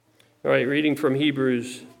All right, reading from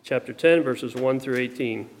Hebrews chapter 10, verses 1 through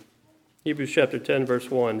 18. Hebrews chapter 10, verse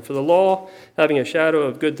 1. For the law, having a shadow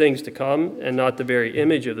of good things to come, and not the very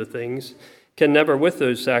image of the things, can never with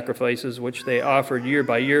those sacrifices which they offered year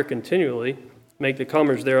by year continually, make the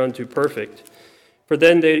comers thereunto perfect. For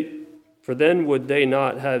then would they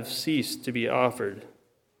not have ceased to be offered,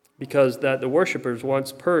 because that the worshippers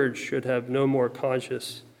once purged should have no more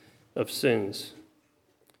conscience of sins.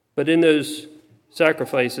 But in those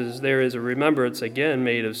sacrifices there is a remembrance again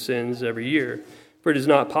made of sins every year. For it is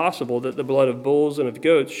not possible that the blood of bulls and of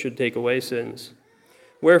goats should take away sins.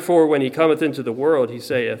 Wherefore, when he cometh into the world, he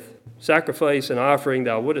saith, Sacrifice and offering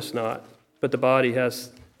thou wouldest not, but the body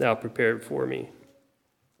hast thou prepared for me.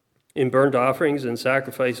 In burnt offerings and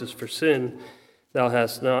sacrifices for sin thou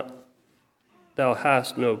hast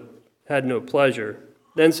had no pleasure.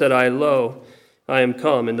 Then said I, Lo, I am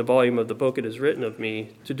come, in the volume of the book it is written of me,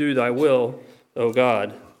 to do thy will, O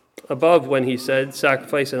God. Above, when he said,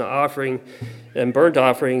 Sacrifice and offering and burnt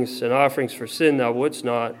offerings and offerings for sin thou wouldst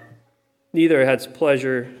not, neither hadst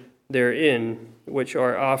pleasure therein, which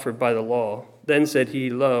are offered by the law. Then said he,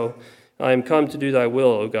 Lo, I am come to do thy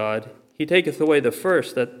will, O God. He taketh away the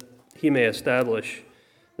first, that he may establish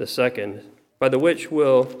the second, by the which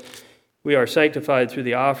will we are sanctified through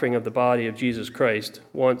the offering of the body of Jesus Christ,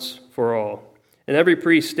 once for all. And every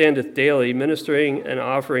priest standeth daily, ministering and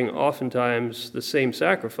offering oftentimes the same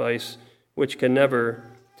sacrifice, which can never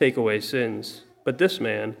take away sins. But this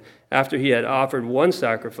man, after he had offered one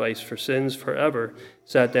sacrifice for sins forever,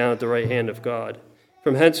 sat down at the right hand of God,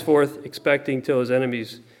 from henceforth expecting till his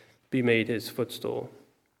enemies be made his footstool.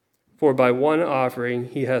 For by one offering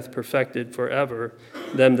he hath perfected forever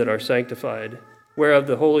them that are sanctified, whereof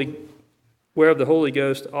the Holy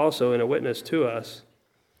Ghost also is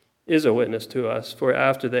a witness to us, for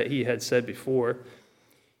after that he had said before,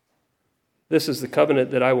 This is the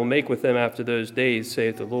covenant that I will make with them after those days,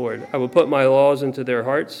 saith the Lord. I will put my laws into their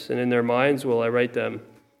hearts, and in their minds will I write them,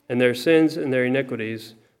 and their sins and their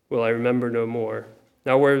iniquities will I remember no more.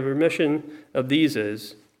 Now where the remission of these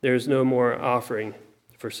is, there is no more offering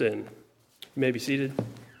for sin. You may be seated.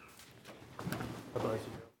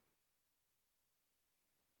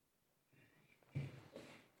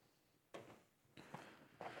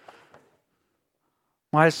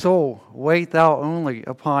 My soul, wait thou only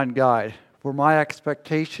upon God, for my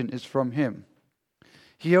expectation is from him.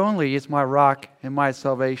 He only is my rock and my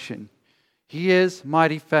salvation. He is my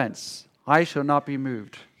defense. I shall not be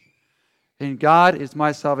moved. And God is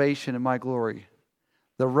my salvation and my glory.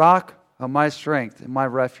 The rock of my strength and my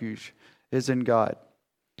refuge is in God.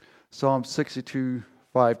 Psalm 62,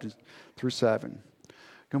 5 through 7.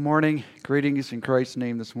 Good morning. Greetings in Christ's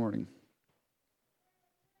name this morning.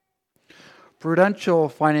 Prudential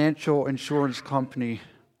Financial Insurance Company,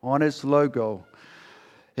 on its logo,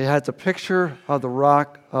 it has a picture of the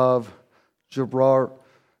rock of Gibraltar.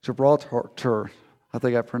 I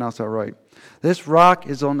think I pronounced that right. This rock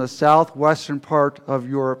is on the southwestern part of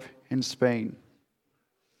Europe in Spain,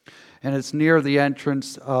 and it's near the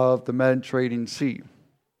entrance of the Mediterranean Sea.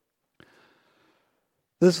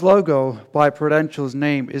 This logo, by Prudential's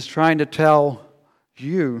name, is trying to tell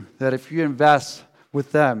you that if you invest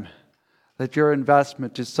with them, that your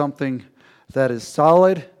investment is something that is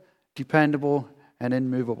solid, dependable, and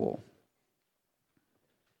immovable.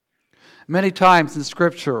 Many times in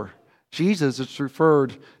Scripture, Jesus is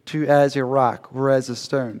referred to as a rock or as a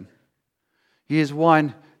stone. He is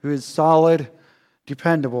one who is solid,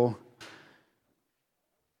 dependable,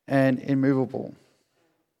 and immovable.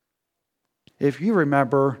 If you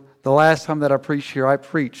remember, the last time that I preached here, I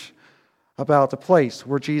preached about the place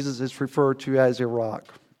where Jesus is referred to as a rock.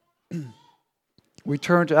 We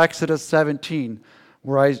turn to Exodus 17,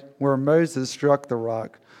 where Moses struck the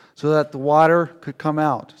rock so that the water could come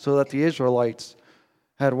out, so that the Israelites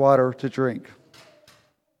had water to drink.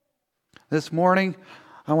 This morning,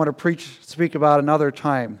 I want to speak about another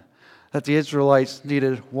time that the Israelites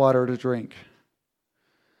needed water to drink.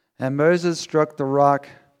 And Moses struck the rock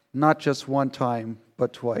not just one time,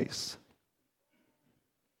 but twice.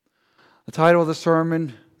 The title of the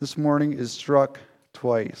sermon this morning is Struck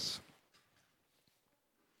Twice.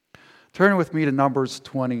 Turn with me to Numbers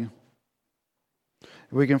 20.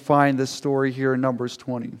 We can find this story here in Numbers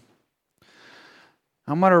 20.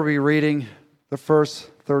 I'm going to be reading the first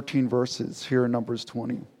 13 verses here in Numbers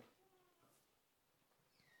 20.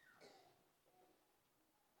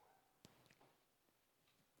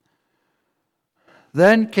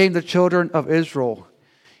 Then came the children of Israel,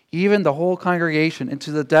 even the whole congregation,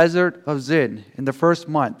 into the desert of Zin in the first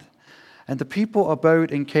month, and the people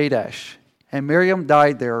abode in Kadesh. And Miriam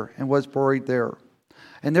died there and was buried there.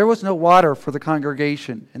 And there was no water for the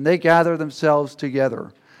congregation, and they gathered themselves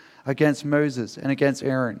together against Moses and against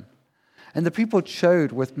Aaron. And the people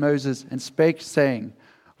chode with Moses and spake, saying,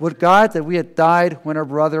 Would God that we had died when our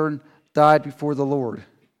brethren died before the Lord.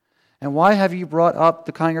 And why have you brought up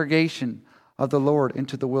the congregation of the Lord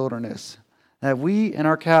into the wilderness, that we and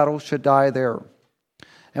our cattle should die there?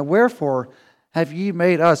 And wherefore have ye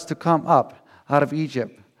made us to come up out of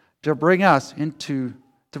Egypt, to bring us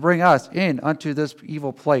in unto this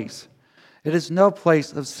evil place? It is no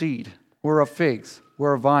place of seed, or of figs,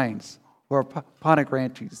 or of vines, or of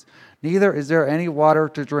pomegranates, neither is there any water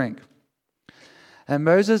to drink. And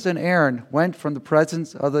Moses and Aaron went from the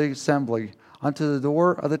presence of the assembly unto the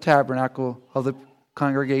door of the tabernacle of the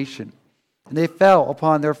congregation. And they fell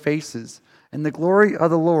upon their faces, and the glory of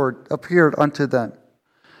the Lord appeared unto them.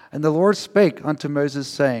 And the Lord spake unto Moses,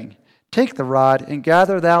 saying, Take the rod, and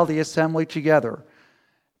gather thou the assembly together,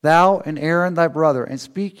 thou and Aaron thy brother, and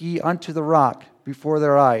speak ye unto the rock before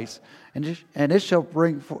their eyes, and it shall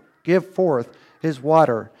give forth his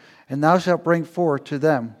water, and thou shalt bring forth to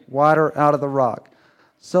them water out of the rock.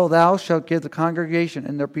 So thou shalt give the congregation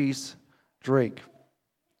and their peace drink.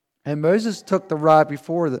 And Moses took the rod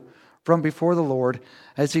from before the Lord,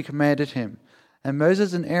 as he commanded him. And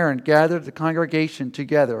Moses and Aaron gathered the congregation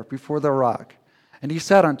together before the rock. And he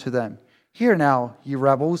said unto them, Hear now, ye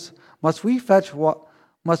rebels, must we fetch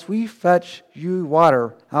you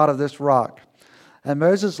water out of this rock? And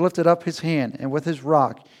Moses lifted up his hand, and with his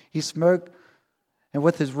rod he smote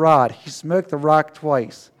the rock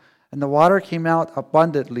twice, and the water came out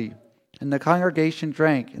abundantly, and the congregation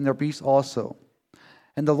drank, and their beasts also.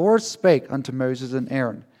 And the Lord spake unto Moses and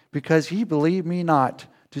Aaron, Because ye believed me not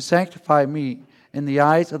to sanctify me in the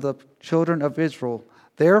eyes of the children of Israel,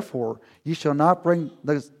 therefore ye shall not bring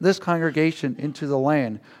this congregation into the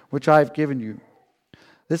land which I have given you.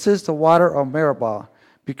 This is the water of Meribah,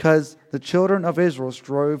 because the children of Israel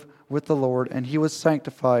strove with the Lord, and he was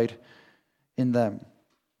sanctified in them.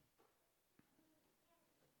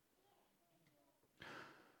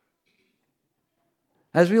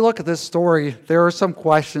 As we look at this story, there are some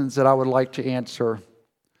questions that I would like to answer.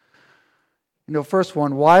 First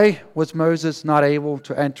one, why was Moses not able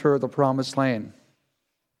to enter the promised land?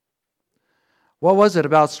 What was it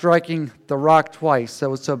about striking the rock twice that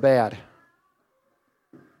was so bad?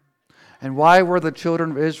 And why were the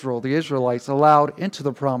children of Israel, the Israelites, allowed into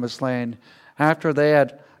the promised land after they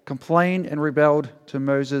had complained and rebelled to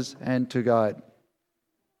Moses and to God?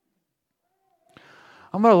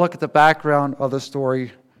 I'm going to look at the background of the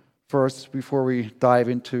story first before we dive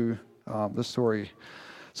into the story.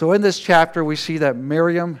 So in this chapter, we see that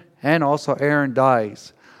Miriam and also Aaron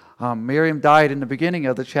dies. Miriam died in the beginning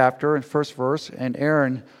of the chapter, in first verse, and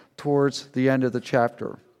Aaron towards the end of the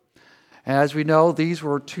chapter. And as we know, these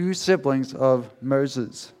were two siblings of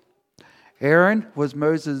Moses. Aaron was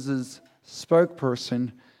Moses'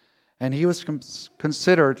 spokesperson, and he was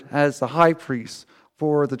considered as the high priest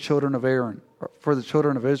for the children of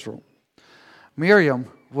Israel. Miriam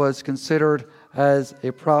was considered as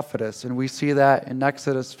a prophetess, and we see that in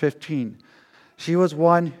Exodus 15. She was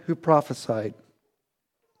one who prophesied.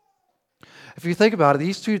 If you think about it,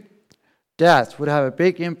 these two deaths would have a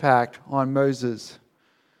big impact on Moses.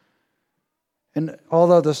 And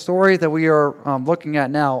although the story that we are looking at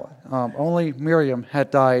now, only Miriam had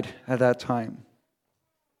died at that time.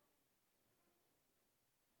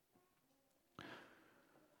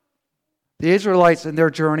 The Israelites in their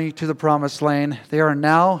journey to the promised land, they are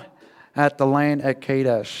now at the land at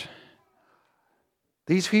Kadesh.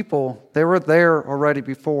 These people, they were there already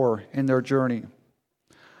before in their journey.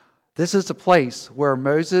 This is the place where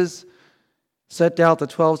Moses sent out the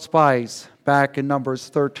 12 spies back in Numbers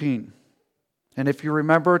 13. And if you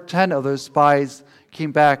remember, 10 of those spies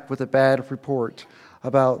came back with a bad report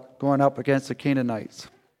about going up against the Canaanites.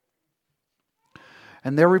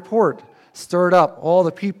 And their report stirred up all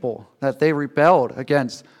the people that they rebelled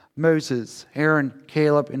against Moses, Aaron,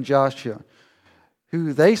 Caleb, and Joshua,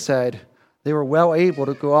 who they said they were well able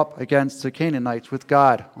to go up against the Canaanites with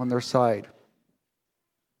God on their side.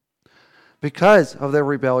 Because of their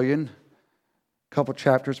rebellion, a couple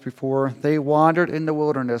chapters before, they wandered in the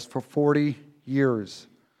wilderness for 40 years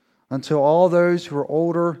until all those who were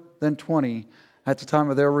older than 20 at the time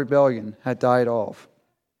of their rebellion had died off.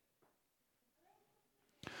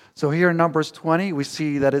 So here in Numbers 20, we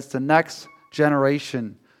see that it's the next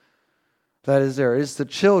generation that is there. It's the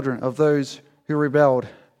children of those who rebelled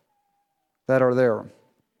that are there.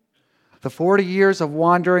 The 40 years of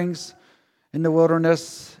wanderings in the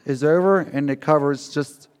wilderness is over, and it covers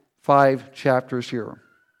just 5 chapters here.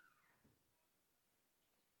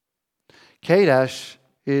 Kadesh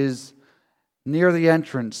is near the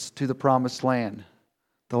entrance to the promised land,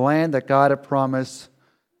 the land that God had promised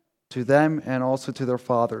to them and also to their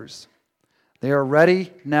fathers. They are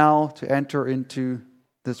ready now to enter into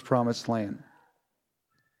this promised land.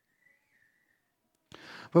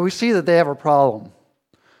 But we see that they have a problem.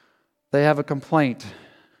 They have a complaint.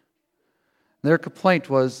 Their complaint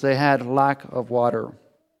was they had lack of water.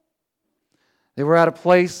 They were at a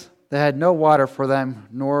place that had no water for them,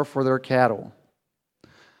 nor for their cattle.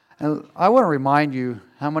 And I want to remind you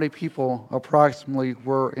how many people approximately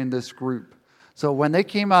were in this group. So when they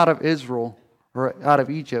came out of Israel, or out of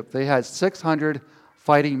Egypt, they had 600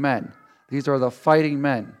 fighting men. These are the fighting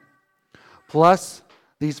men. Plus,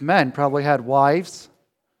 these men probably had wives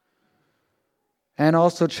and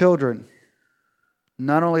also children.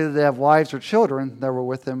 Not only did they have wives or children that were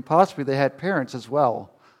with them, possibly they had parents as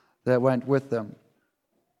well that went with them.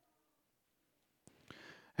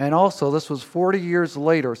 And also, this was 40 years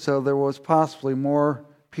later, so there was possibly more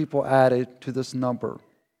people added to this number.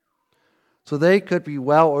 So they could be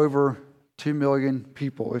well over 2 million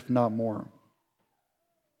people, if not more.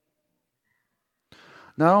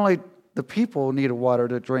 Not only the people needed water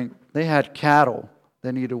to drink, they had cattle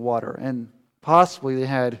that needed water, and possibly they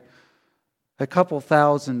had a couple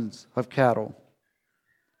thousands of cattle.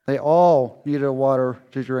 They all needed water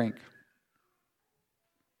to drink.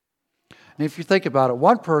 And if you think about it,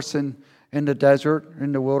 one person in the desert,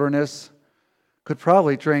 in the wilderness, could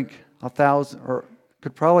probably drink 1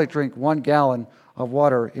 gallon of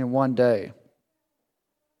water in one day.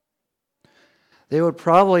 They would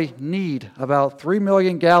probably need about 3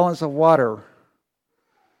 million gallons of water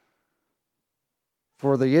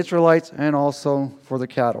for the Israelites and also for the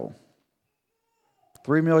cattle.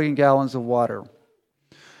 3 million gallons of water.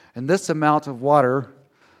 And this amount of water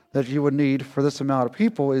that you would need for this amount of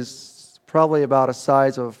people is probably about the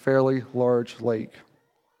size of a fairly large lake.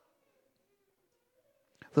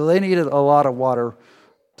 So they needed a lot of water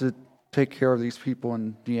to take care of these people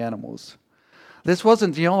and the animals. This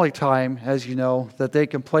wasn't the only time, as you know, that they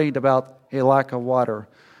complained about a lack of water.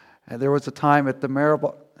 And there was a time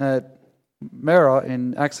at Marah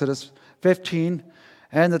in Exodus 15,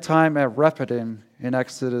 and the time at Rephidim in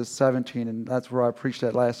Exodus 17, and that's where I preached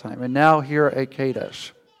that last time. And now here at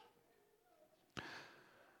Kadesh.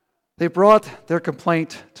 They brought their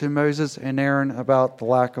complaint to Moses and Aaron about the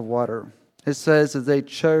lack of water. It says that they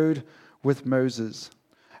chode with Moses.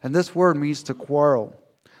 And this word means to quarrel.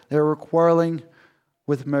 They were quarreling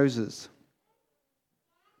with Moses.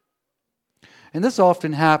 And this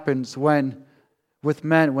often happens with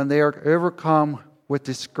men when they are overcome with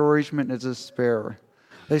discouragement and despair.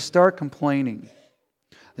 They start complaining.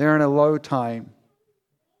 They're in a low time.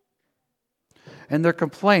 And their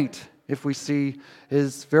complaint, if we see,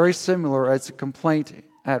 is very similar as the complaint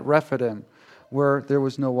at Rephidim, where there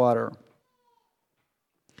was no water.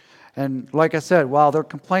 And like I said, while their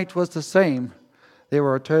complaint was the same, they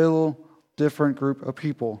were a total different group of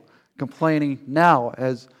people complaining now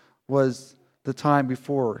as was the time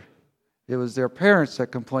before. It was their parents that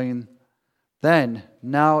complained then.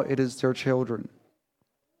 Now it is their children.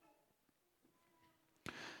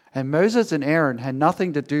 And Moses and Aaron had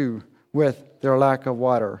nothing to do with their lack of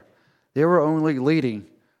water. They were only leading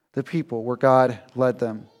the people where God led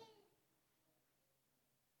them.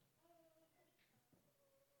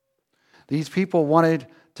 These people wanted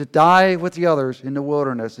to die with the others in the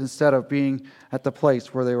wilderness instead of being at the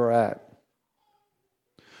place where they were at.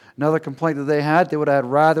 Another complaint that they had would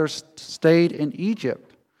rather stayed in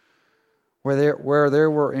Egypt, where they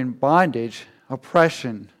were in bondage,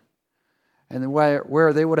 oppression, and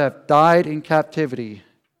where they would have died in captivity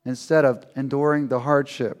instead of enduring the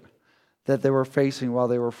hardship that they were facing while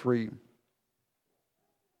they were free.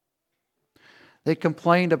 They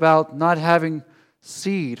complained about not having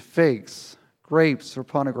seed, figs, grapes, or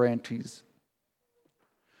pomegranates.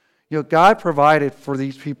 God provided for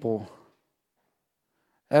these people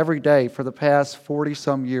every day for the past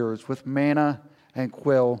 40-some years with manna and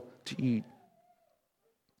quail to eat.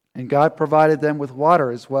 And God provided them with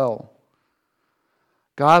water as well.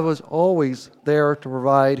 God was always there to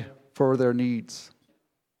provide for their needs.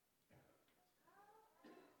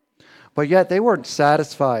 But yet they weren't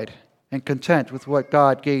satisfied and content with what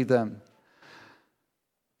God gave them.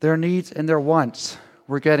 Their needs and their wants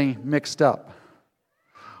were getting mixed up.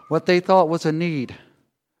 What they thought was a need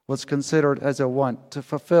was considered as a want to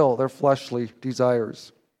fulfill their fleshly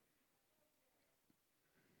desires.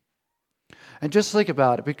 And just think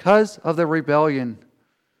about it. Because of the rebellion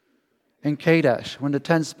in Kadesh, when the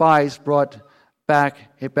 10 spies brought back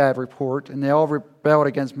a bad report, and they all rebelled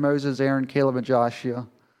against Moses, Aaron, Caleb, and Joshua,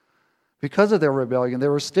 because of their rebellion, they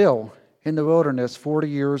were still in the wilderness 40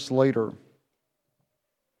 years later.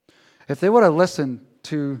 If they would have listened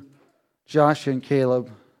to Joshua and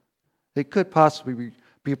Caleb, they could possibly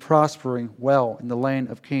be prospering well in the land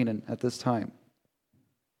of Canaan at this time.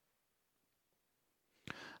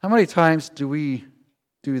 How many times do we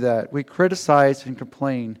do that? We criticize and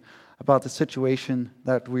complain about the situation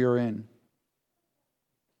that we are in.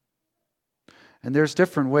 And there's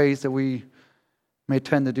different ways that we may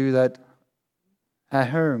tend to do that at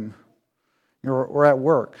home or at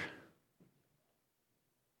work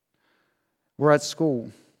or at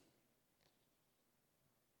school.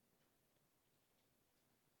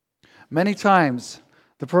 Many times,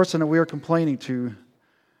 the person that we are complaining to,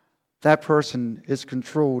 that person is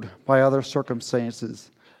controlled by other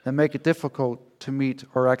circumstances that make it difficult to meet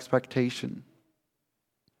our expectation.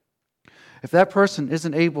 If that person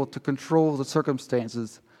isn't able to control the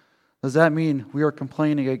circumstances, does that mean we are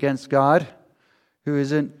complaining against God, who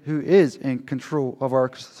is in control of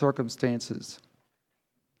our circumstances?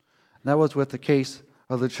 And that was with the case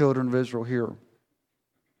of the children of Israel here.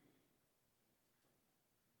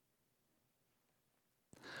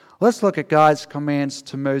 Let's look at God's commands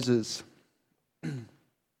to Moses.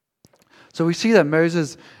 So we see that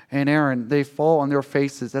Moses and Aaron, they fall on their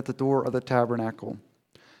faces at the door of the tabernacle.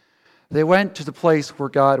 They went to the place where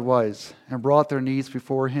God was and brought their knees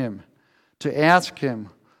before him to ask him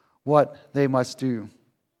what they must do.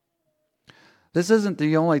 This isn't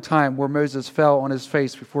the only time where Moses fell on his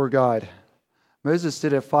face before God. Moses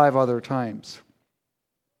did it 5 other times.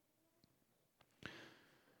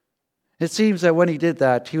 It seems that when he did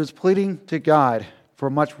that, he was pleading to God for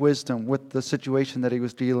much wisdom with the situation that he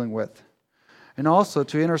was dealing with, and also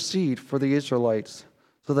to intercede for the Israelites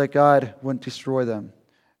so that God wouldn't destroy them.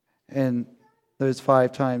 And those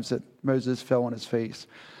 5 times that Moses fell on his face.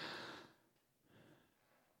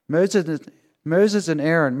 Moses and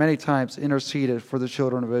Aaron many times interceded for the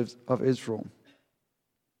children of Israel.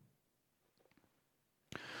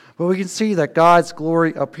 But we can see that God's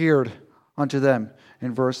glory appeared unto them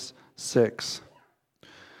in verse 6.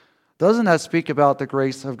 Doesn't that speak about the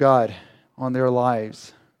grace of God on their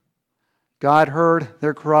lives? God heard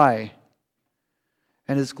their cry,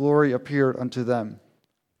 and his glory appeared unto them.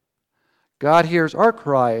 God hears our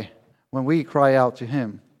cry when we cry out to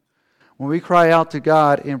him. When we cry out to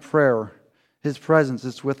God in prayer, his presence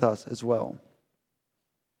is with us as well.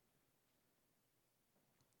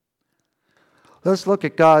 Let's look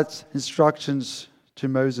at God's instructions to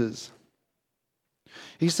Moses.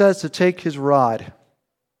 He says to take his rod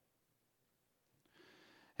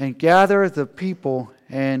and gather the people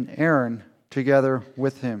and Aaron together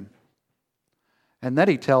with him. And then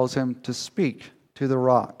he tells him to speak to the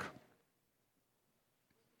rock.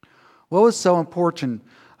 What was so important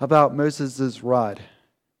about Moses' rod?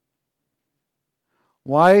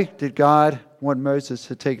 Why did God want Moses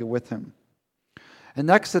to take it with him? In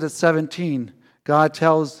Exodus 17, God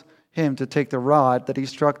tells him to take the rod that he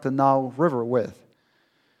struck the Nile River with.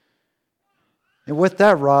 And with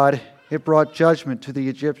that rod, it brought judgment to the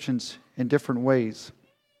Egyptians in different ways.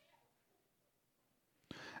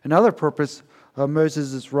 Another purpose of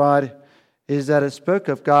Moses' rod is that it spoke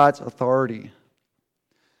of God's authority.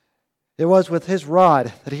 It was with his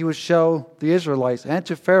rod that he would show the Israelites and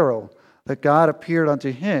to Pharaoh that God appeared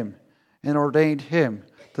unto him and ordained him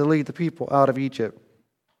to lead the people out of Egypt.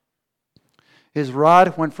 His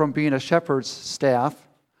rod went from being a shepherd's staff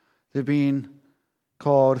to being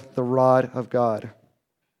called the rod of God.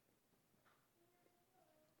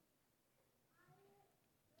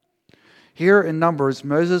 Here in Numbers,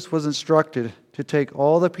 Moses was instructed to take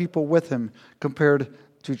all the people with him compared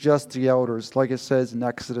to just the elders, like it says in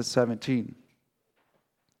Exodus 17.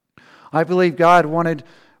 I believe God wanted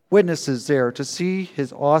witnesses there to see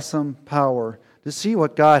his awesome power, to see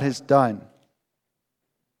what God has done.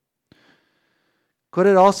 Could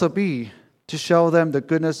it also be to show them the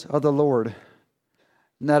goodness of the Lord,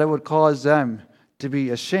 and that it would cause them to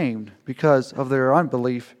be ashamed because of their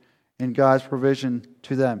unbelief in God's provision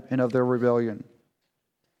to them and of their rebellion?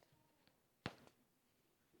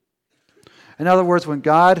 In other words, when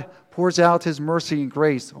God pours out his mercy and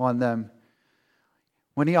grace on them,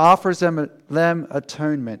 when he offers them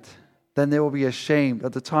atonement, then they will be ashamed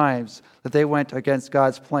of the times that they went against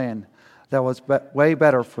God's plan that was way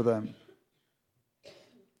better for them.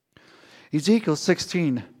 Ezekiel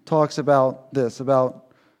 16 talks about this,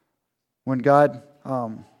 about when God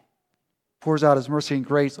pours out his mercy and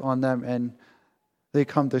grace on them and they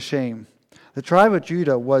come to shame. The tribe of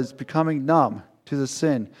Judah was becoming numb to the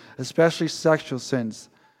sin, especially sexual sins.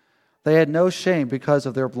 They had no shame because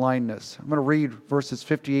of their blindness. I'm going to read verses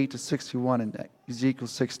 58 to 61 in Ezekiel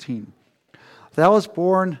 16. Thou hast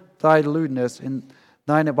borne thy lewdness and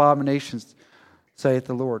thine abominations saith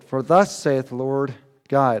the Lord. For thus saith the Lord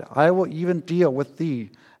God, I will even deal with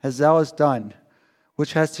thee as thou hast done,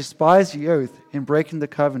 which hast despised the oath in breaking the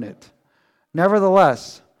covenant.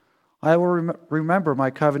 Nevertheless, I will remember my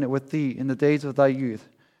covenant with thee in the days of thy youth,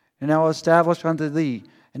 and I will establish unto thee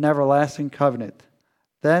an everlasting covenant.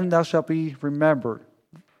 Then thou shalt remember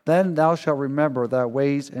thy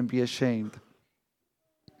ways and be ashamed.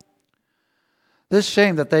 This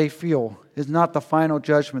shame that they feel is not the final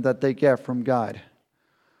judgment that they get from God,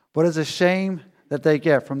 but is a shame that they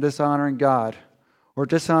get from dishonoring God or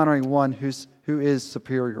dishonoring one who is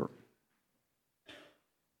superior.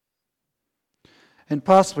 And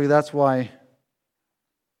possibly that's why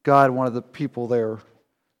God wanted the people there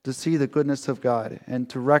to see the goodness of God and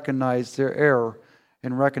to recognize their error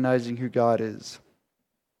in recognizing who God is.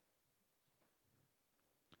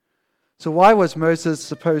 So why was Moses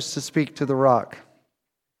supposed to speak to the rock?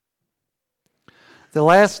 The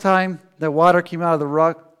last time that water came out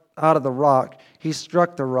of the rock, he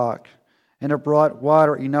struck the rock, and it brought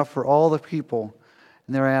water enough for all the people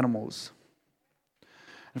and their animals.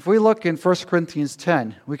 If we look in 1 Corinthians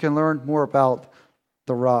 10, we can learn more about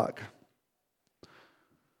the rock.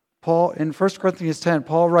 In 1 Corinthians 10,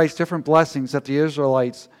 Paul writes different blessings that the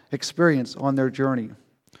Israelites experienced on their journey.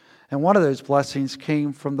 And one of those blessings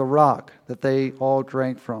came from the rock that they all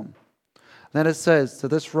drank from. Then it says that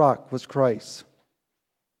this rock was Christ.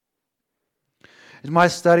 In my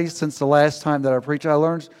studies since the last time that I preached, I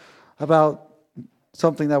learned about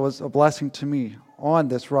something that was a blessing to me on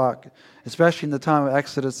this rock, especially in the time of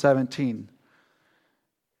Exodus 17.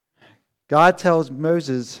 God tells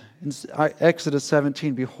Moses in Exodus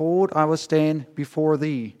 17, Behold, I will stand before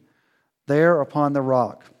thee there upon the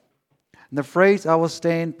rock. And the phrase, I will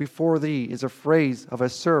stand before thee, is a phrase of a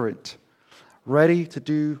servant, ready to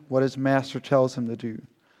do what his master tells him to do,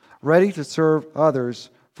 ready to serve others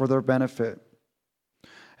for their benefit.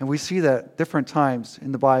 And we see that different times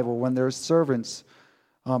in the Bible when there's servants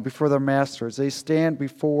before their masters. They stand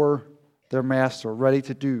before their master, ready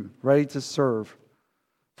to do, ready to serve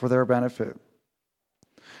for their benefit.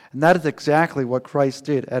 And that is exactly what Christ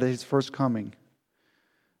did at his first coming.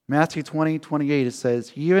 Matthew 20:28, it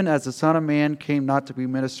says, Even as the Son of Man came not to be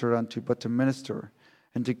ministered unto, but to minister,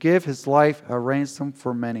 and to give his life a ransom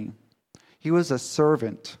for many. He was a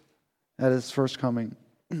servant at his first coming.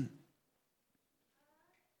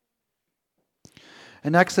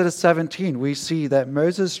 In Exodus 17, we see that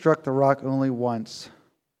Moses struck the rock only once.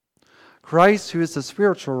 Christ, who is the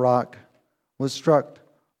spiritual rock, was struck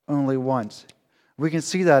only once. We can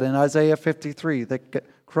see that in Isaiah 53, that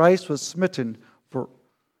Christ was smitten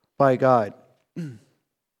by God.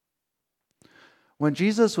 When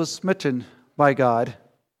Jesus was smitten by God,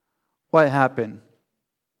 what happened?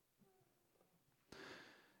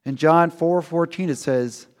 In John 4:14 it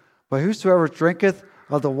says, But whosoever drinketh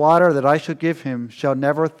of the water that I shall give him shall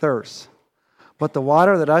never thirst. But the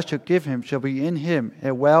water that I shall give him shall be in him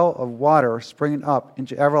a well of water springing up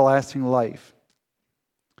into everlasting life.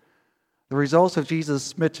 The result of Jesus'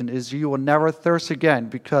 smitten is you will never thirst again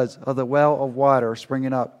because of the well of water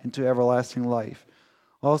springing up into everlasting life.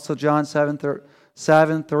 Also John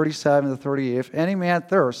 7:37-38, If any man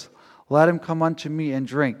thirst, let him come unto me and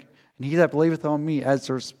drink. And he that believeth on me, as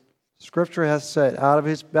the Scripture has said, out of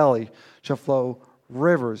his belly shall flow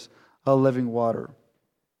rivers of living water.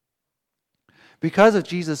 Because of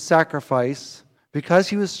Jesus' sacrifice, because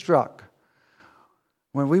he was struck,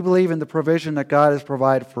 when we believe in the provision that God has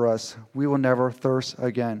provided for us, we will never thirst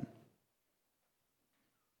again.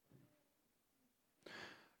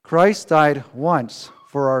 Christ died once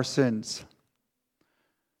for our sins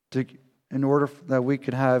in order that we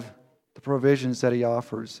could have the provisions that he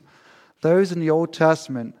offers. Those in the Old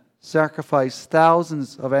Testament sacrificed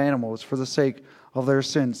thousands of animals for the sake of their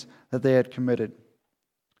sins that they had committed.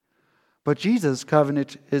 But Jesus'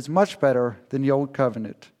 covenant is much better than the Old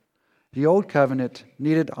Covenant. The Old Covenant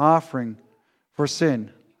needed offering for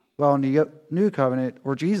sin, while in the New Covenant,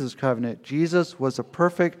 or Jesus' covenant, Jesus was a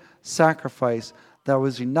perfect sacrifice that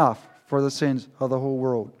was enough for the sins of the whole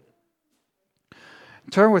world.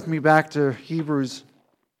 Turn with me back to Hebrews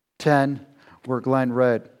 10, where Glenn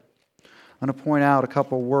read. I'm going to point out a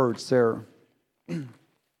couple words there.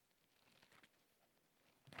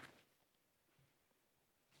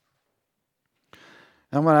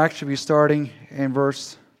 I'm going to actually be starting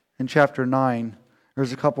in chapter 9.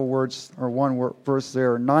 There's a couple words, or verse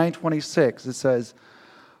there. 9:26, it says,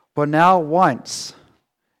 But now once,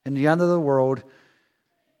 in the end of the world,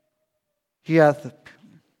 he hath,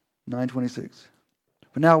 9:26,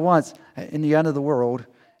 But now once, in the end of the world,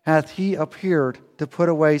 hath he appeared to put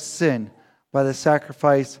away sin by the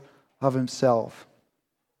sacrifice of himself.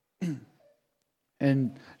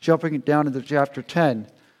 And jumping down into chapter 10,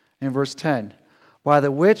 in verse 10, by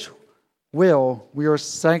the which will we are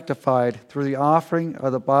sanctified through the offering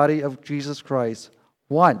of the body of Jesus Christ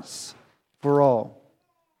once for all.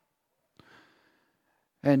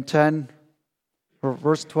 And 10, or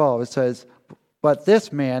verse 12, it says, but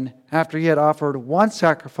this man, after he had offered one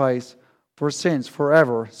sacrifice for sins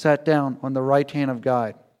forever, sat down on the right hand of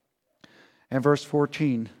God. And verse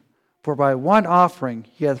 14, for by one offering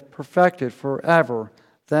he hath perfected forever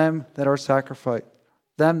them that are sanctified.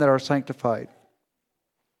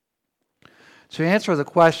 To answer the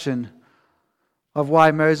question of why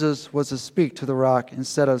Moses was to speak to the rock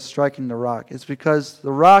instead of striking the rock, it's because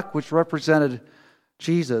the rock which represented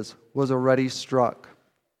Jesus was already struck.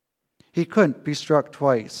 He couldn't be struck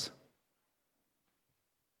twice.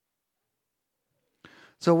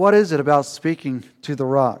 So what is it about speaking to the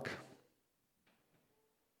rock?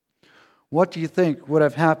 What do you think would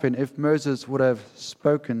have happened if Moses would have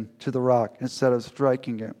spoken to the rock instead of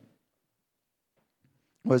striking it?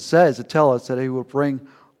 Well, it says to tell us that he would bring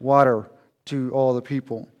water to all the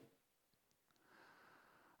people.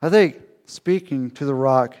 I think speaking to the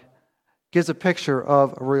rock gives a picture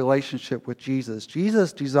of a relationship with Jesus.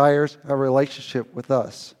 Jesus desires a relationship with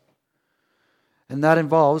us. And that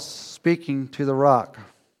involves speaking to the rock.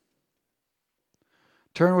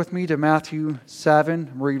 Turn with me to Matthew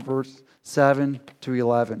 7, read verse 7 to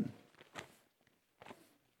 11.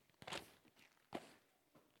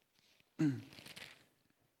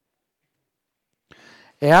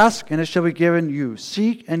 Ask, and it shall be given you.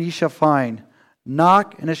 Seek, and ye shall find.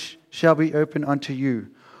 Knock, and it shall be opened unto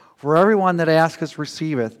you. For everyone that asketh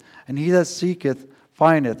receiveth, and he that seeketh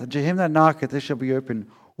findeth, and to him that knocketh it shall be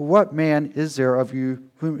opened. What man is there of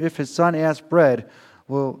you, whom if his son ask bread,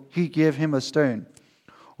 will he give him a stone?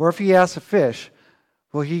 Or if he ask a fish,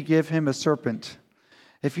 will he give him a serpent?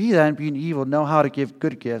 If ye then, being evil, know how to give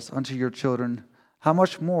good gifts unto your children, how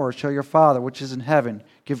much more shall your Father which is in heaven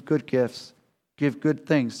give good gifts, give good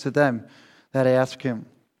things to them that ask him?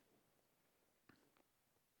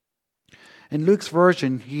 In Luke's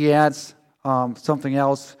version, he adds something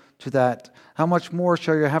else to that. How much more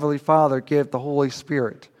shall your heavenly Father give the Holy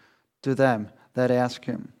Spirit to them that ask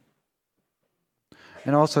him?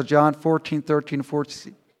 And also John 13 and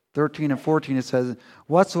 14, it says,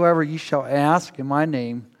 whatsoever ye shall ask in my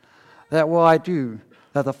name, that will I do,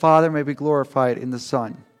 that the Father may be glorified in the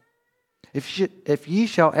Son. If ye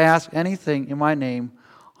shall ask anything in my name,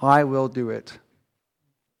 I will do it.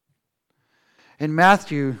 In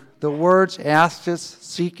Matthew, the words asketh,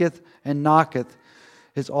 seeketh, and knocketh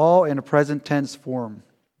is all in a present tense form.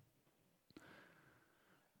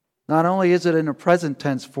 Not only is it in a present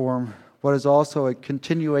tense form, but is also a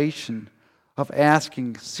continuation of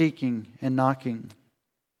asking, seeking, and knocking.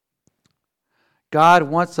 God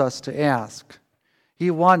wants us to ask.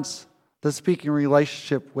 He wants the speaking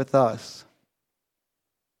relationship with us.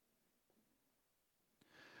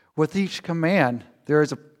 With each command, there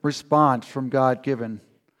is a response from God given.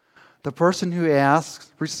 The person who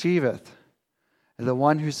asks receiveth, and the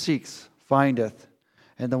one who seeks findeth,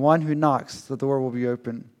 and the one who knocks, the door will be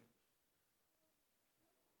open.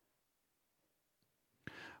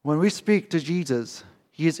 When we speak to Jesus,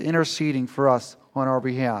 he is interceding for us on our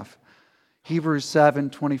behalf. Hebrews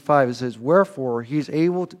 7:25, it says, wherefore he is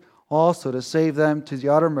able also to save them to the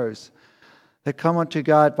uttermost that come unto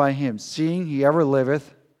God by him, seeing he ever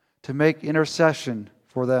liveth to make intercession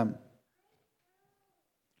for them.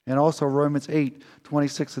 And also Romans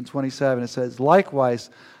 8:26 and 27, it says, likewise,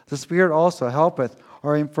 the Spirit also helpeth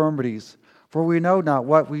our infirmities, for we know not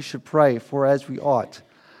what we should pray for as we ought.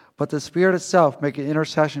 But the Spirit itself maketh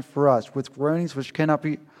intercession for us with groanings which cannot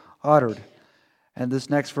be uttered. And this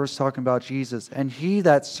next verse talking about Jesus. And he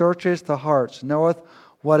that searcheth the hearts knoweth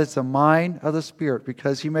what is the mind of the Spirit,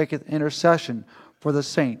 because he maketh intercession for the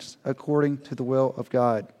saints according to the will of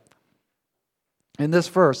God. In this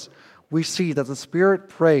verse, we see that the Spirit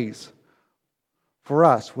prays for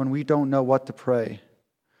us when we don't know what to pray.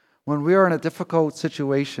 When we are in a difficult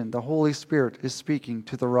situation, the Holy Spirit is speaking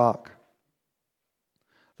to the rock.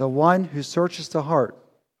 The one who searches the heart,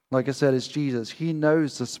 like I said, is Jesus. He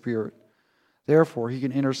knows the Spirit. Therefore, he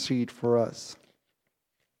can intercede for us.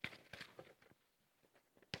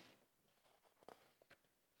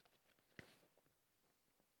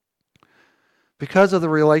 Because of the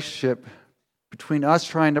relationship between us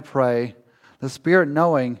trying to pray, the Spirit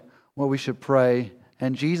knowing what we should pray,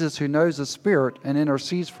 and Jesus who knows the Spirit and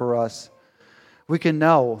intercedes for us, we can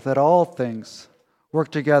know that all things work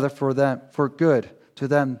together for good to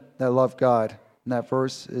them that love God. And that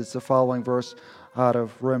verse is the following verse out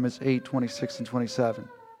of Romans 8:26 and 27.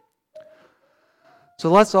 So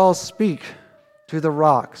let's all speak to the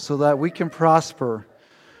rock so that we can prosper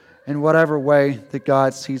in whatever way that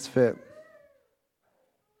God sees fit.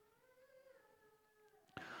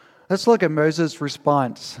 Let's look at Moses'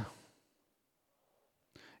 response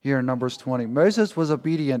here in Numbers 20. Moses was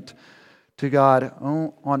obedient to God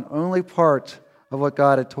on only part of what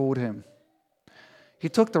God had told him. He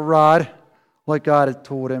took the rod like God had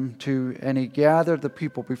told him to, and he gathered the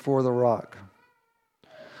people before the rock.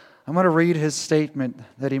 I'm going to read his statement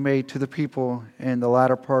that he made to the people in the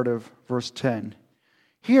latter part of verse 10.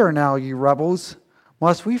 Hear now, you rebels,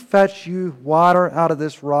 must we fetch you water out of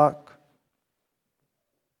this rock?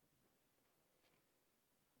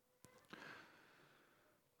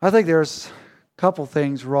 I think there's a couple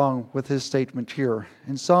things wrong with his statement here.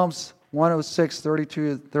 In Psalms 106,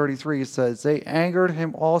 32, 33, it says, they angered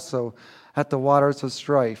him also at the waters of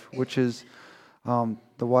strife, which is the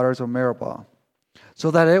waters of Meribah, so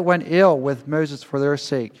that it went ill with Moses for their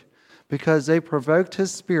sake, because they provoked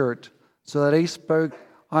his spirit, so that he spoke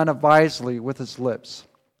unadvisedly with his lips.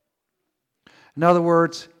 In other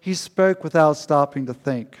words, he spoke without stopping to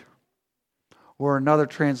think. Or another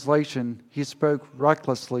translation, he spoke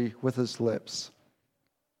recklessly with his lips.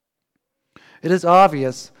 It is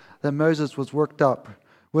obvious that Moses was worked up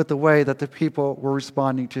with the way that the people were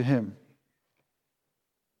responding to him.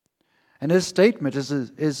 And his statement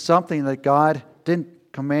is something that God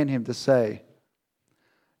didn't command him to say.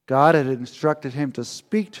 God had instructed him to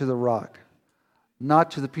speak to the rock, not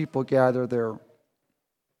to the people gathered there.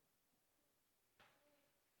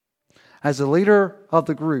 As a leader of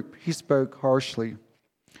the group, he spoke harshly. And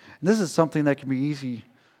this is something that can be easy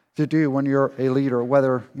to do when you're a leader,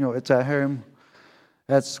 whether it's at home,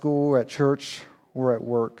 at school, at church, or at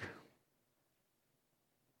work.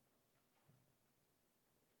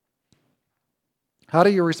 How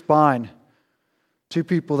do you respond to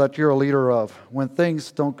people that you're a leader of when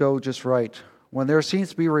things don't go just right, when there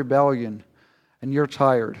seems to be rebellion and you're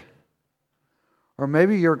tired? Or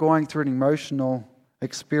maybe you're going through an emotional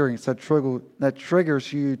experience that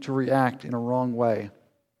triggers you to react in a wrong way,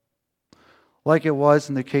 like it was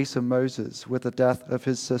in the case of Moses with the death of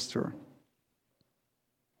his sister.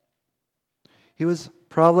 He was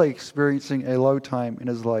probably experiencing a low time in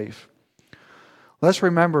his life. Let's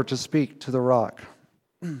remember to speak to the rock.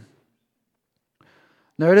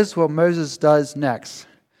 Notice what Moses does next.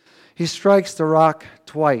 He strikes the rock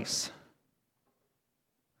twice.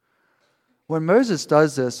 When Moses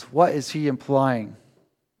does this, what is he implying?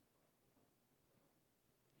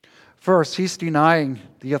 First, he's denying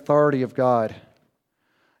the authority of God.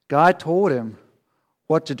 God told him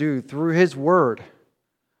what to do through his word,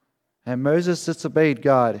 and Moses disobeyed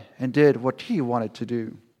God and did what he wanted to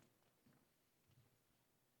do.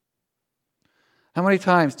 How many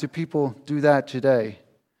times do people do that today?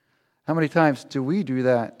 How many times do we do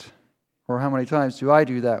that? Or how many times do I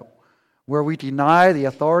do that? Where we deny the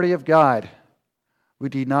authority of God. We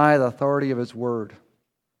deny the authority of his word.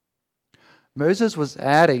 Moses was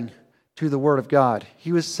adding to the word of God.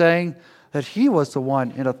 He was saying that he was the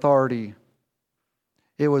one in authority.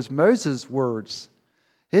 It was Moses' words.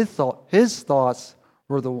 His thoughts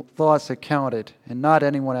were the thoughts that counted, and not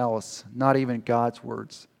anyone else, not even God's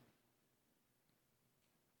words.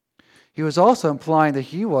 He was also implying that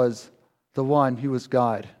he was the one who was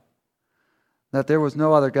God, that there was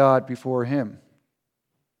no other God before him,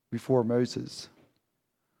 before Moses.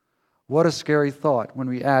 What a scary thought when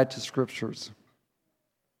we add to scriptures,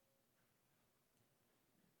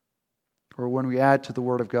 or when we add to the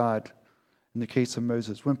Word of God in the case of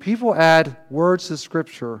Moses. When people add words to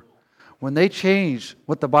Scripture, when they change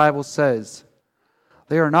what the Bible says,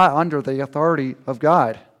 they are not under the authority of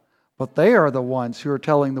God, but they are the ones who are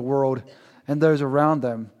telling the world and those around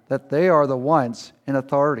them that they are the ones in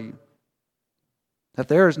authority, that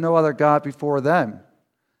there is no other God before them,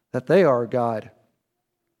 that they are God.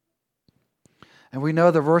 And we know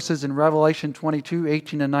the verses in Revelation 22,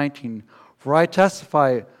 18 and 19. For I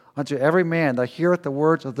testify unto every man that heareth the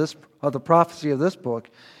words of the prophecy of this book,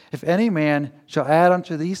 if any man shall add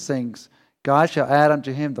unto these things, God shall add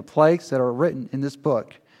unto him the plagues that are written in this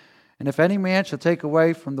book. And if any man shall take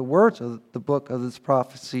away from the words of the book of this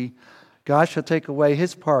prophecy, God shall take away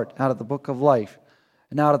his part out of the book of life,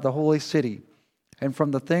 and out of the holy city, and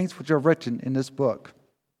from the things which are written in this book.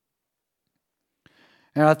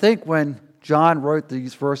 And I think when John wrote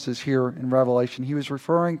these verses here in Revelation, he was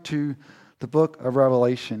referring to the book of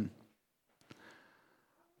Revelation.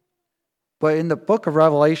 But in the book of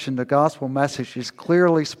Revelation, the gospel message is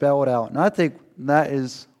clearly spelled out. And I think that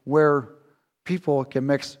is where people get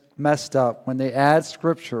messed up. When they add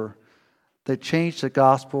scripture, they change the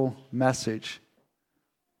gospel message.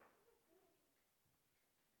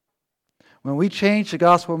 When we change the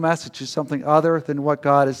gospel message to something other than what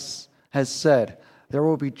God has said, there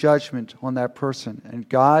will be judgment on that person, and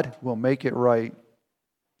God will make it right.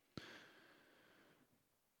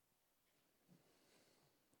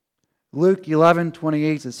 Luke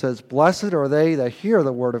 11:28, it says, "Blessed are they that hear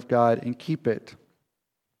the word of God and keep it."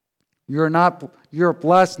 You're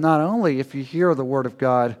blessed not only if you hear the word of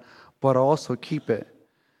God, but also keep it.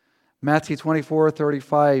 Matthew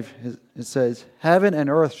 24:35, it says, "Heaven and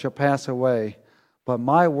earth shall pass away, but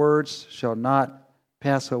my words shall not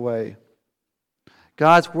pass away."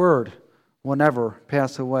 God's word will never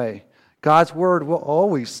pass away. God's word will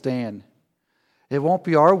always stand. It won't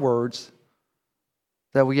be our words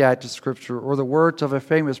that we add to Scripture or the words of a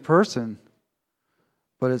famous person,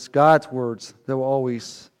 but it's God's words that will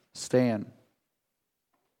always stand.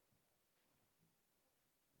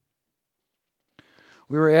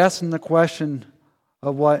 We were asking the question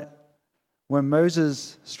of when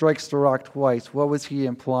Moses strikes the rock twice, what was he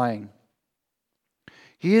implying?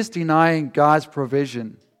 He is denying God's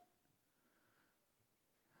provision.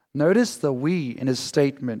 Notice the "we" in his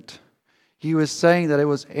statement. He was saying that it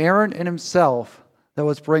was Aaron and himself that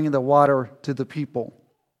was bringing the water to the people.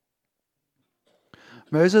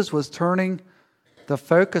 Moses was turning the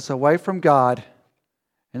focus away from God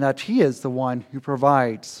and that he is the one who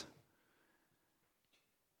provides.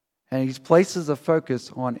 And he places the focus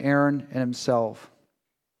on Aaron and himself.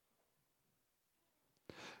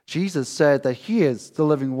 Jesus said that he is the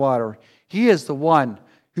living water. He is the one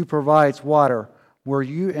who provides water where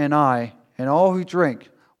you and I and all who drink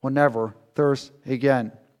will never thirst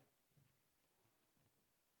again.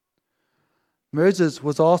 Moses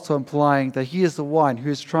was also implying that he is the one who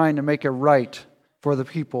is trying to make it right for the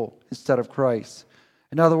people instead of Christ.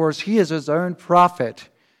 In other words, he is his own prophet.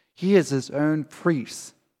 He is his own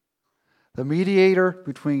priest. The mediator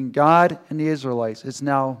between God and the Israelites is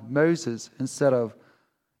now Moses instead of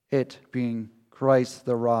it being Christ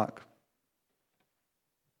the rock.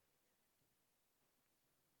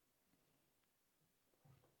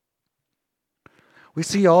 We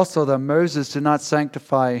see also that Moses did not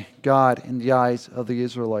sanctify God in the eyes of the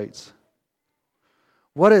Israelites.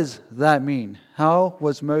 What does that mean? How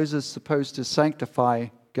was Moses supposed to sanctify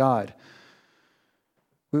God?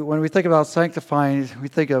 When we think about sanctifying, we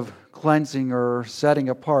think of cleansing or setting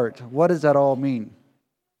apart. What does that all mean?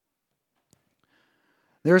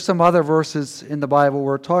 There are some other verses in the Bible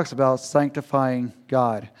where it talks about sanctifying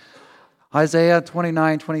God. Isaiah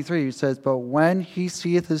 29:23 says, "But when he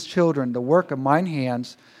seeth his children, the work of mine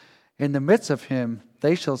hands, in the midst of him,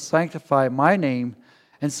 they shall sanctify my name,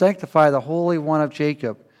 and sanctify the Holy One of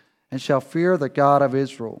Jacob, and shall fear the God of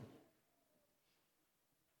Israel."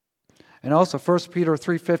 And also 1 Peter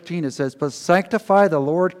 3:15, it says, "But sanctify the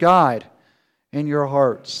Lord God in your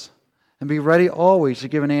hearts, and be ready always to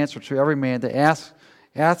give an answer to every man that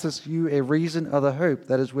asks you a reason of the hope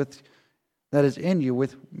that is in you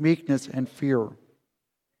with meekness and fear."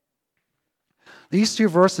 These two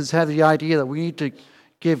verses have the idea that we need to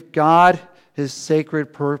give God his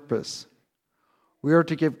sacred purpose. We are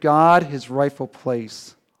to give God his rightful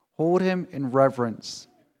place, hold him in reverence.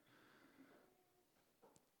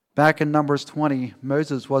 Back in Numbers 20,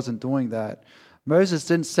 Moses wasn't doing that. Moses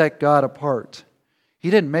didn't set God apart. He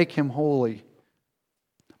didn't make him holy.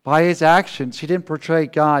 By his actions, he didn't portray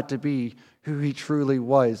God to be who he truly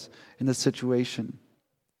was in the situation.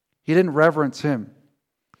 He didn't reverence him.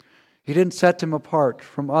 He didn't set him apart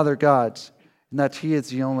from other gods, and that he is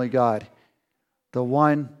the only God, the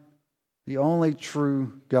only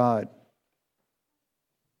true God.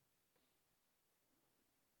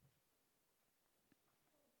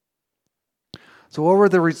 So what were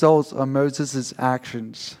the results of Moses'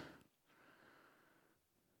 actions?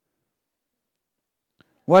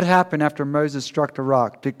 What happened after Moses struck the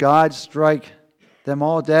rock? Did God strike them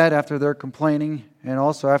all dead after their complaining and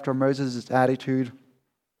also after Moses' attitude?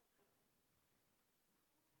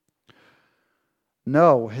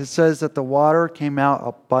 No, it says that the water came out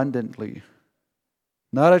abundantly.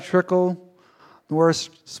 Not a trickle nor a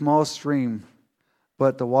small stream,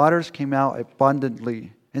 but the waters came out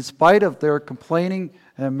abundantly. In spite of their complaining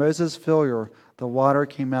and Moses' failure, the water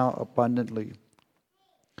came out abundantly.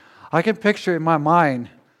 I can picture in my mind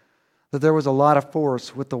that there was a lot of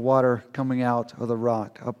force with the water coming out of the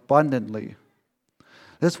rock abundantly.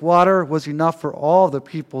 This water was enough for all the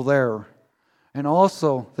people there, and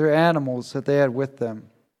also their animals that they had with them.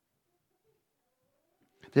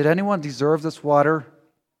 Did anyone deserve this water?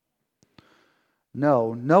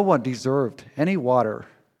 No, no one deserved any water.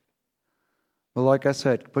 But like I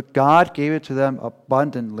said, but God gave it to them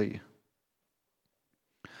abundantly.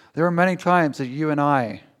 There are many times that you and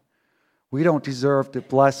I, We don't deserve the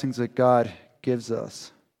blessings that God gives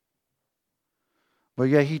us. But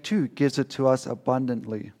yet He too gives it to us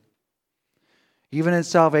abundantly. Even in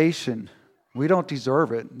salvation, we don't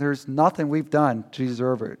deserve it. There's nothing we've done to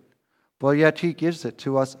deserve it. But yet He gives it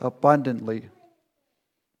to us abundantly.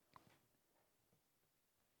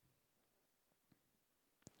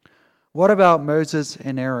 What about Moses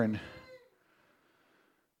and Aaron?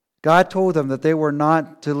 God told them that they were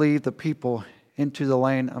not to lead the people into the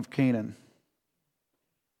land of Canaan.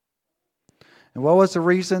 And what was the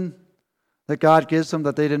reason that God gives them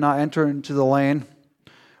that they did not enter into the land?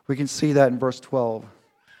 We can see that in verse 12.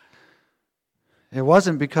 It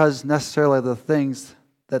wasn't because necessarily of the things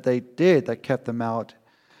that they did that kept them out.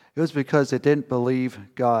 It was because they didn't believe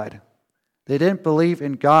God. They didn't believe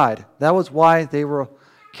in God. That was why they were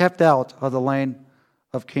kept out of the land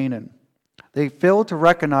of Canaan. They failed to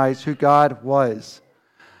recognize who God was,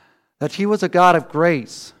 that He was a God of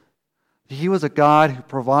grace, that He was a God who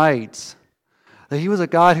provides, that He was a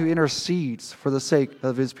God who intercedes for the sake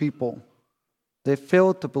of His people. They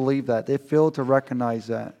failed to believe that. They failed to recognize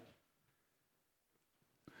that.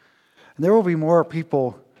 And there will be more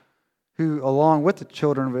people who, along with the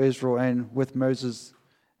children of Israel and with Moses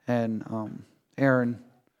and Aaron,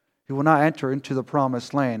 who will not enter into the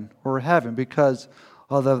promised land or heaven because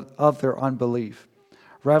of their unbelief.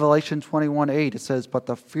 Revelation 21:8, it says, "But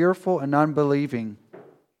the fearful and unbelieving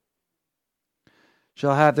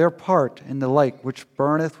shall have their part in the lake which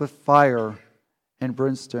burneth with fire and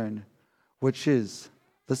brimstone, which is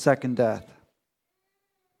the second death."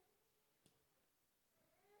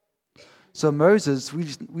 So Moses,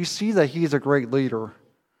 we see that he's a great leader.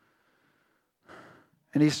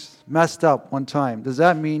 And he's messed up one time. Does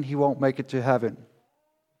that mean he won't make it to heaven?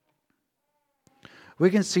 We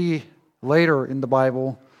can see later in the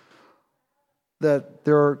Bible that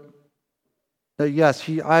yes,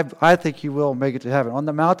 I think he will make it to heaven. On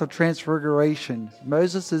the Mount of Transfiguration,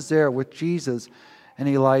 Moses is there with Jesus and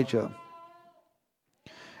Elijah.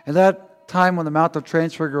 And that time on the Mount of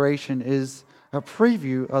Transfiguration is a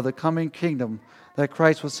preview of the coming kingdom that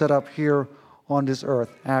Christ will set up here on this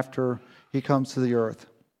earth after He comes to the earth.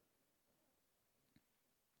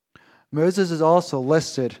 Moses is also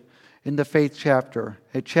listed in the faith chapter,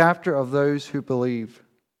 a chapter of those who believe.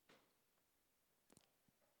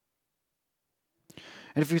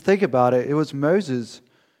 And if you think about it, it was Moses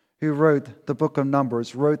who wrote the book of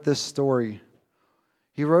Numbers, wrote this story.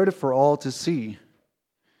 He wrote it for all to see.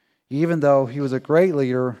 Even though he was a great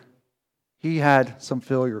leader, he had some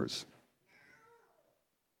failures.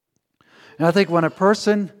 And I think when a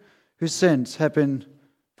person whose sins have been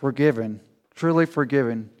forgiven, truly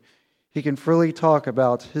forgiven, he can freely talk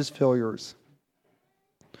about his failures.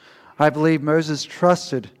 I believe Moses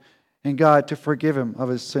trusted in God to forgive him of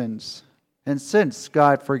his sins. And since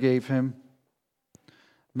God forgave him,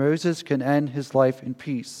 Moses can end his life in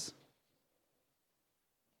peace.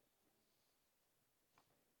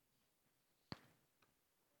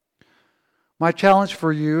 My challenge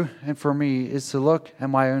for you and for me is to look at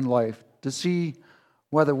my own life, to see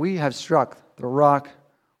whether we have struck the rock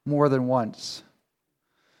more than once.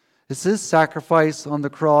 Is this sacrifice on the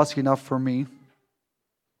cross enough for me?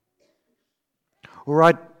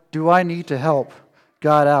 Or do I need to help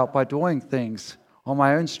God out by doing things on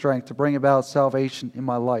my own strength to bring about salvation in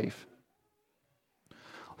my life?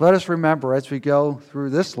 Let us remember as we go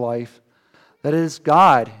through this life that it is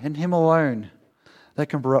God and Him alone that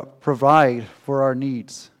can provide for our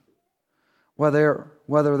needs, whether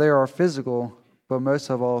they are physical, but most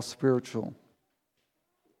of all spiritual.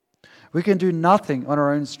 We can do nothing on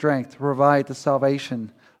our own strength to provide the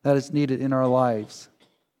salvation that is needed in our lives.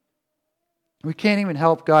 We can't even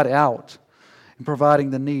help God out in providing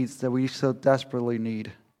the needs that we so desperately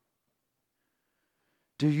need.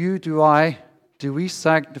 Have we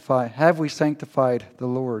sanctified the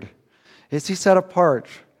Lord? Is He set apart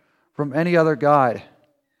from any other God?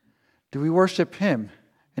 Do we worship Him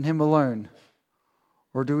and Him alone?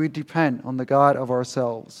 Or do we depend on the God of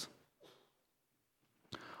ourselves?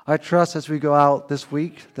 I trust as we go out this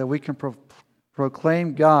week that we can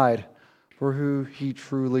proclaim God for who He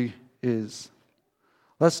truly is.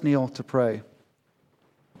 Let's kneel to pray.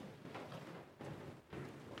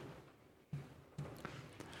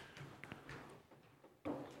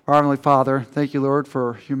 Our Heavenly Father, thank you, Lord,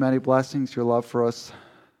 for your many blessings, your love for us.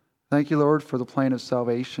 Thank you, Lord, for the plan of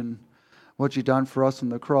salvation, what you've done for us on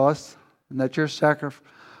the cross, and that your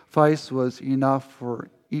sacrifice was enough for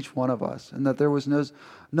each one of us, and that there was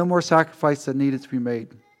no more sacrifice that needed to be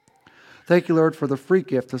made. Thank you, Lord, for the free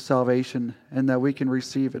gift of salvation, and that we can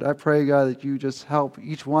receive it. I pray, God, that you just help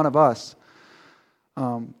each one of us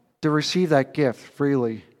to receive that gift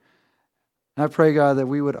freely, And I pray, God, that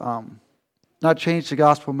we would not change the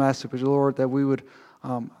gospel message, but Lord, that we would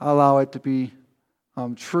allow it to be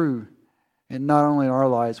true, and not only in our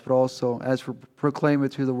lives, but also as we proclaim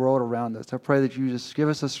it to the world around us. I pray that you just give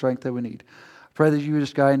us the strength that we need. I pray that you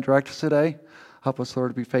just guide and direct us today. Help us,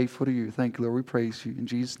 Lord, to be faithful to you. Thank you, Lord. We praise you. In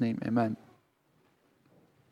Jesus' name, amen.